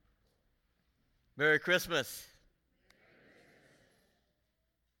Merry Christmas.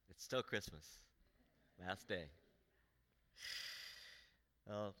 It's still Christmas. Last day.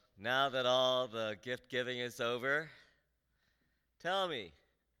 Well, now that all the gift giving is over, tell me,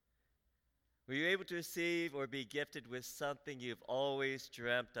 were you able to receive or be gifted with something you've always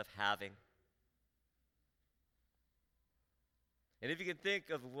dreamt of having? And if you can think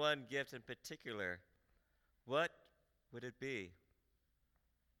of one gift in particular, what would it be?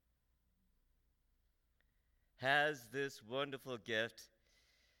 Has this wonderful gift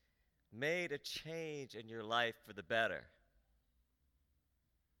made a change in your life for the better?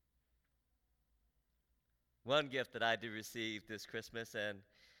 One gift that I did receive this Christmas, and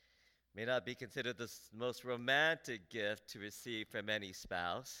may not be considered the most romantic gift to receive from any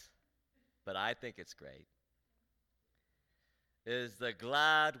spouse, but I think it's great, is the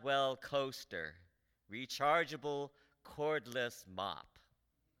Gladwell Coaster rechargeable cordless mop.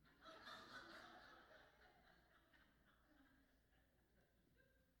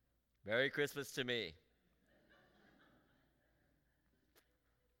 Merry Christmas to me.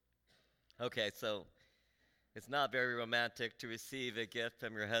 Okay, so it's not very romantic to receive a gift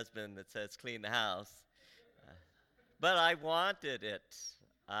from your husband that says clean the house. Uh, but I wanted it.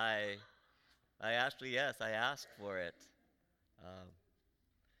 I I actually, yes, I asked for it. Um,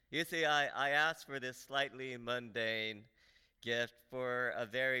 you see, I asked for this slightly mundane gift for a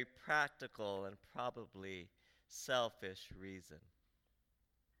very practical and probably selfish reason.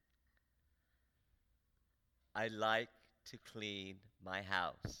 I like to clean my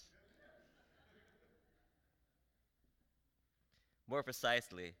house. More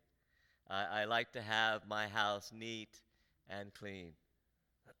precisely, I like to have my house neat and clean.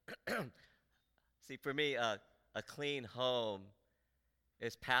 See, for me, a clean home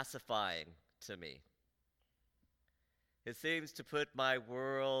is pacifying to me. It seems to put my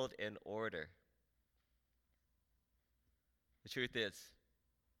world in order. The truth is,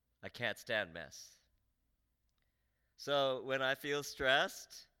 I can't stand mess. So when I feel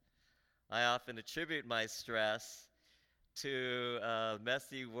stressed, I often attribute my stress to a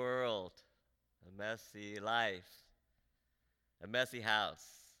messy world, a messy life, a messy house.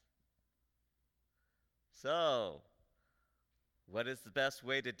 So, what is the best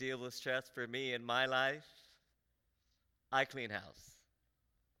way to deal with stress for me in my life? I clean house.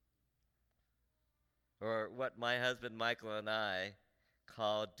 Or what my husband Michael and I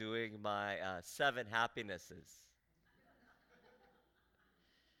call doing my 7 happinesses.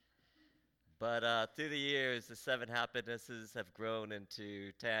 But through the years, the 7 happinesses have grown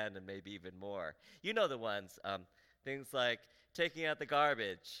into 10 and maybe even more. You know the ones, things like taking out the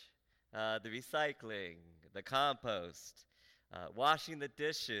garbage, the recycling, the compost, washing the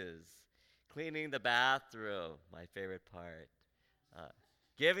dishes, cleaning the bathroom, my favorite part, uh,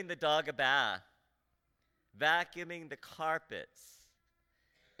 giving the dog a bath, vacuuming the carpets,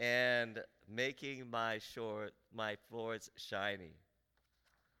 and making my floors shiny.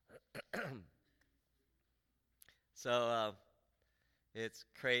 So it's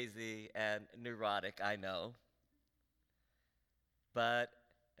crazy and neurotic, I know. But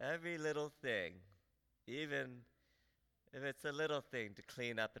every little thing, even if it's a little thing to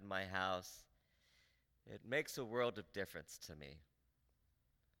clean up in my house, it makes a world of difference to me.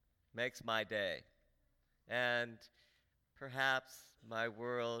 Makes my day. And perhaps my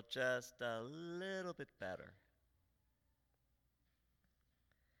world just a little bit better.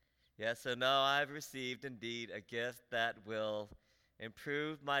 Yes, so now I've received indeed a gift that will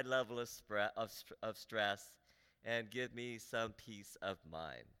improve my level of stress and give me some peace of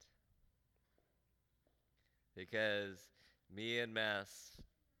mind. Because me and mess,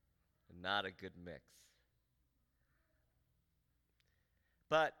 not a good mix.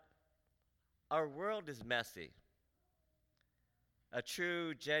 But our world is messy. A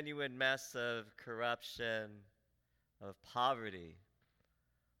true, genuine mess of corruption, of poverty,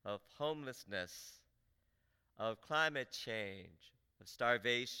 of homelessness, of climate change, of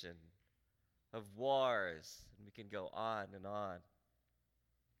starvation, of wars, and we can go on and on.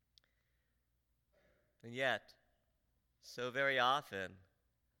 And yet, so very often,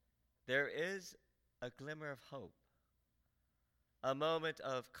 there is a glimmer of hope, a moment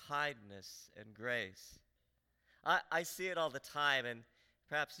of kindness and grace. I see it all the time, and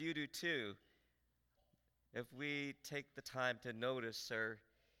perhaps you do too, if we take the time to notice or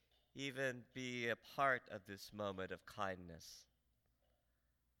even be a part of this moment of kindness,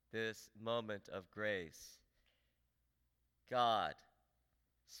 this moment of grace. God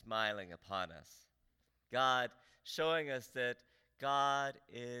smiling upon us. God showing us that God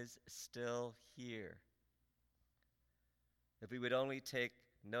is still here. If we would only take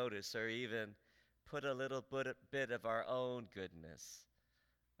notice or even put a little bit of our own goodness,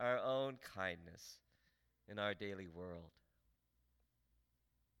 our own kindness in our daily world.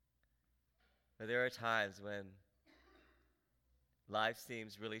 But there are times when life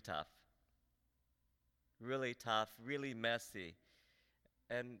seems really tough, really messy.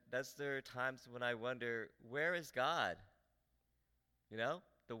 And there are times when I wonder, where is God? You know,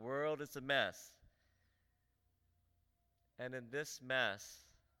 the world is a mess. And in this mess,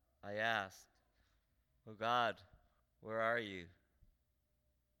 I ask, oh God, where are you?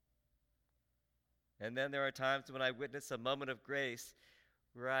 And then there are times when I witness a moment of grace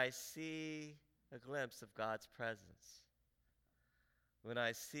where I see a glimpse of God's presence, when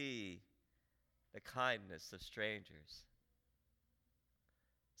I see the kindness of strangers.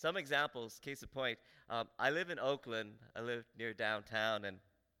 Some examples, case in point, I live in Oakland. I live near downtown, and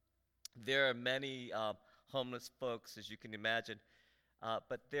there are many homeless folks, as you can imagine,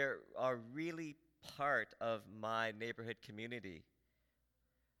 but they are really part of my neighborhood community.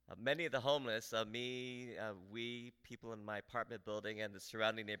 Many of the homeless, we, people in my apartment building and the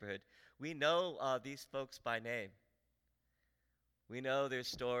surrounding neighborhood, we know these folks by name. We know their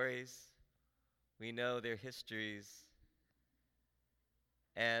stories, we know their histories,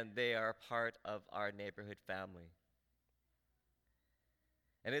 and they are part of our neighborhood family.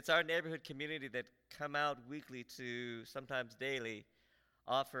 And it's our neighborhood community that come out weekly to, sometimes daily,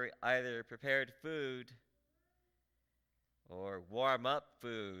 offer either prepared food or warm up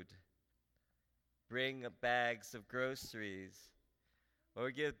food, bring bags of groceries,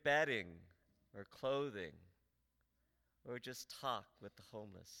 or give bedding or clothing, or just talk with the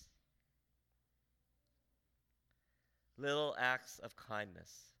homeless. Little acts of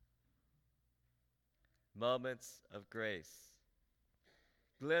kindness, moments of grace,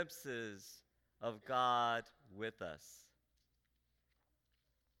 glimpses of God with us.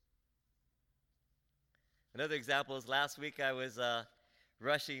 Another example is last week I was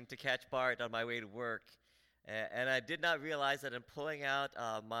rushing to catch BART on my way to work, and I did not realize that in pulling out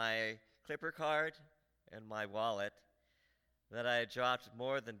my Clipper card and my wallet, that I had dropped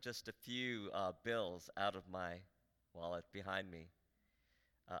more than just a few bills out of my wallet behind me.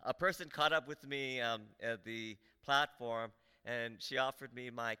 A person caught up with me at the platform, and she offered me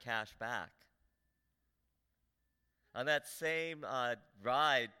my cash back. On that same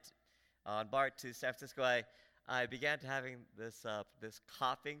ride on BART to San Francisco, I began to having this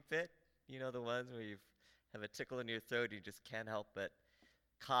coughing fit. You know, the ones where you have a tickle in your throat and you just can't help but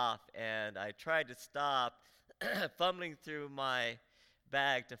cough. And I tried to stop, fumbling through my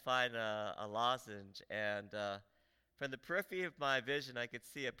bag to find a lozenge. And from the periphery of my vision, I could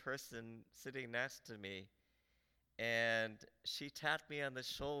see a person sitting next to me. And she tapped me on the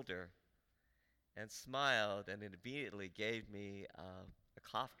shoulder and smiled and immediately gave me a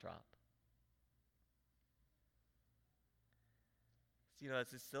cough drop. You know,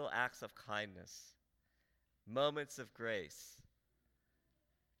 it's just little acts of kindness, moments of grace,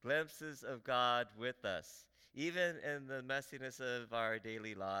 glimpses of God with us, even in the messiness of our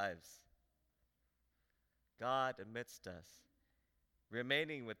daily lives. God amidst us,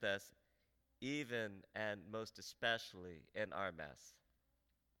 remaining with us, even and most especially in our mess.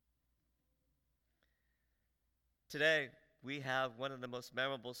 Today, we have one of the most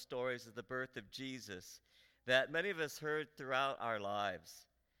memorable stories of the birth of Jesus that many of us heard throughout our lives.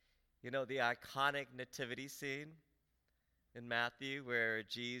 You know, the iconic nativity scene in Matthew where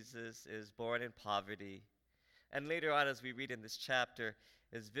Jesus is born in poverty, and later on, as we read in this chapter,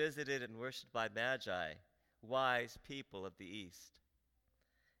 is visited and worshipped by magi, wise people of the East.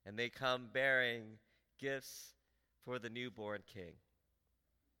 And they come bearing gifts for the newborn king.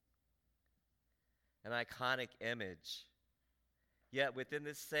 An iconic image. Yet within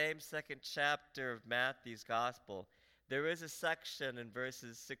the same second chapter of Matthew's gospel, there is a section in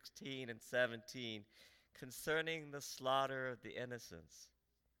verses 16 and 17 concerning the slaughter of the innocents.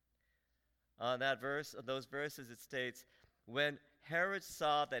 On those verses it states, when Herod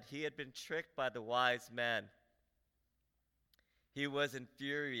saw that he had been tricked by the wise men, he was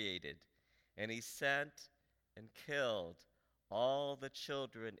infuriated, and he sent and killed all the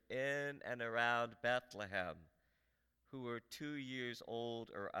children in and around Bethlehem who were 2 years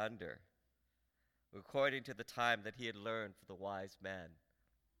old or under, according to the time that he had learned for the wise men.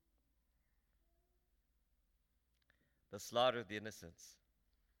 The slaughter of the innocents.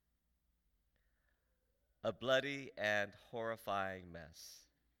 A bloody and horrifying mess.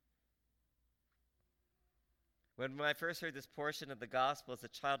 When I first heard this portion of the gospel as a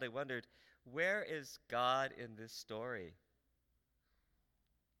child, I wondered, where is God in this story?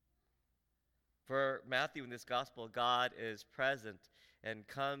 For Matthew in this gospel, God is present and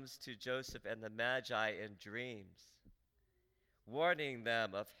comes to Joseph and the Magi in dreams, warning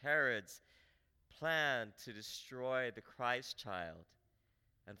them of Herod's plan to destroy the Christ child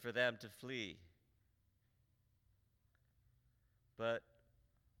and for them to flee. But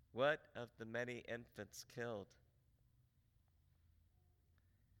what of the many infants killed?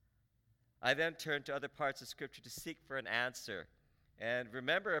 I then turned to other parts of Scripture to seek for an answer. And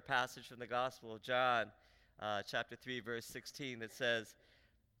remember a passage from the Gospel of John, chapter 3, verse 16, that says,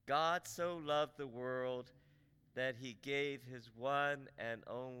 God so loved the world that he gave his one and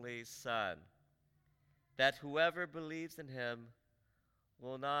only Son, that whoever believes in him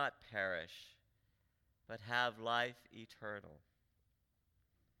will not perish, but have life eternal.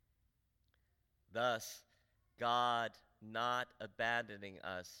 Thus, God not abandoning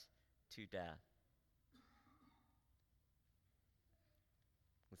us to death.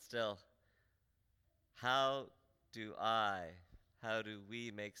 But still, how do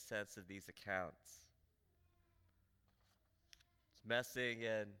we make sense of these accounts? It's messy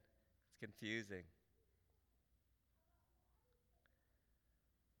and it's confusing.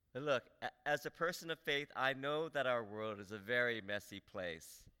 But look, as a person of faith, I know that our world is a very messy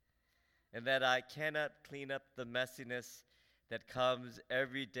place, and that I cannot clean up the messiness that comes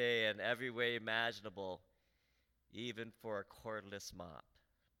every day in every way imaginable, even for a cordless mop.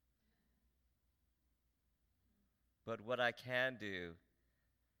 But what I can do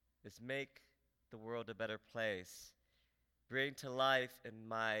is make the world a better place, bring to life in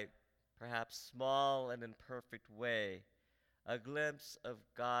my perhaps small and imperfect way a glimpse of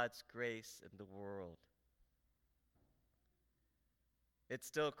God's grace in the world. It's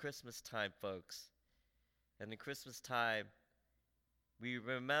still Christmas time, folks. And in Christmas time, we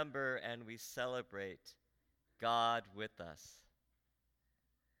remember and we celebrate God with us.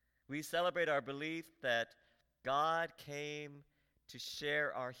 We celebrate our belief that God came to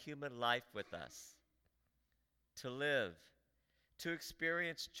share our human life with us, to live, to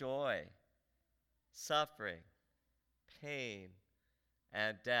experience joy, suffering, pain,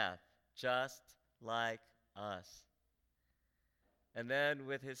 and death, just like us. And then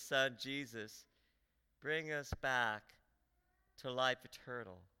with his Son Jesus, bring us back to life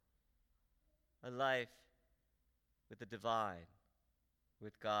eternal, a life with the divine,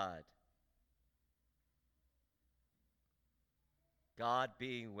 with God. God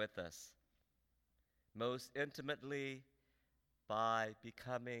being with us most intimately by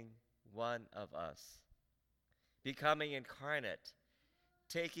becoming one of us, becoming incarnate,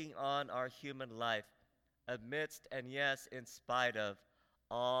 taking on our human life amidst and yes, in spite of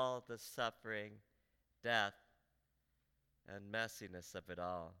all the suffering, death, and messiness of it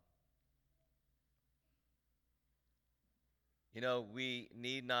all. You know, we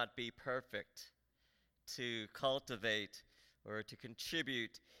need not be perfect to cultivate or to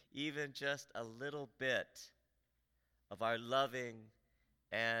contribute even just a little bit of our loving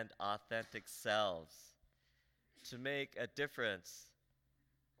and authentic selves to make a difference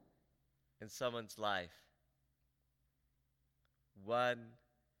in someone's life. One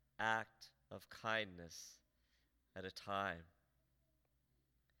act of kindness at a time.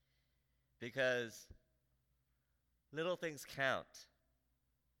 Because little things count.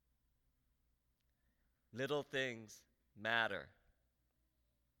 Little things matter.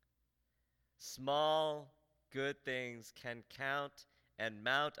 Small, good things can count and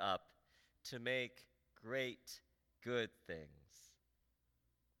mount up to make great, good things.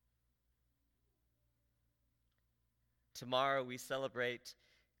 Tomorrow we celebrate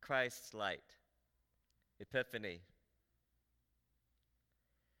Christ's light, Epiphany.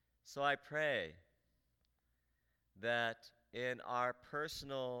 So I pray that in our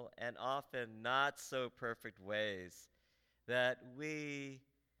personal and often not so perfect ways, that we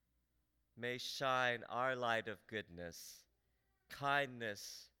may shine our light of goodness,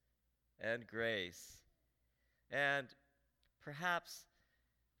 kindness, and grace, and perhaps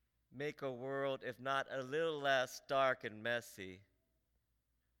make a world, if not a little less dark and messy,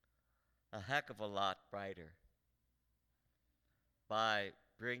 a heck of a lot brighter by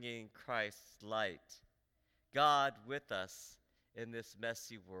bringing Christ's light, God with us in this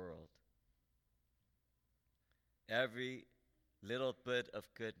messy world. Every little bit of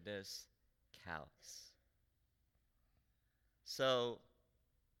goodness counts. So,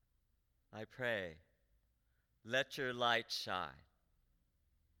 I pray, let your light shine.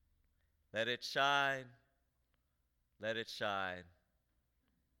 Let it shine, let it shine,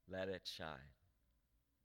 let it shine.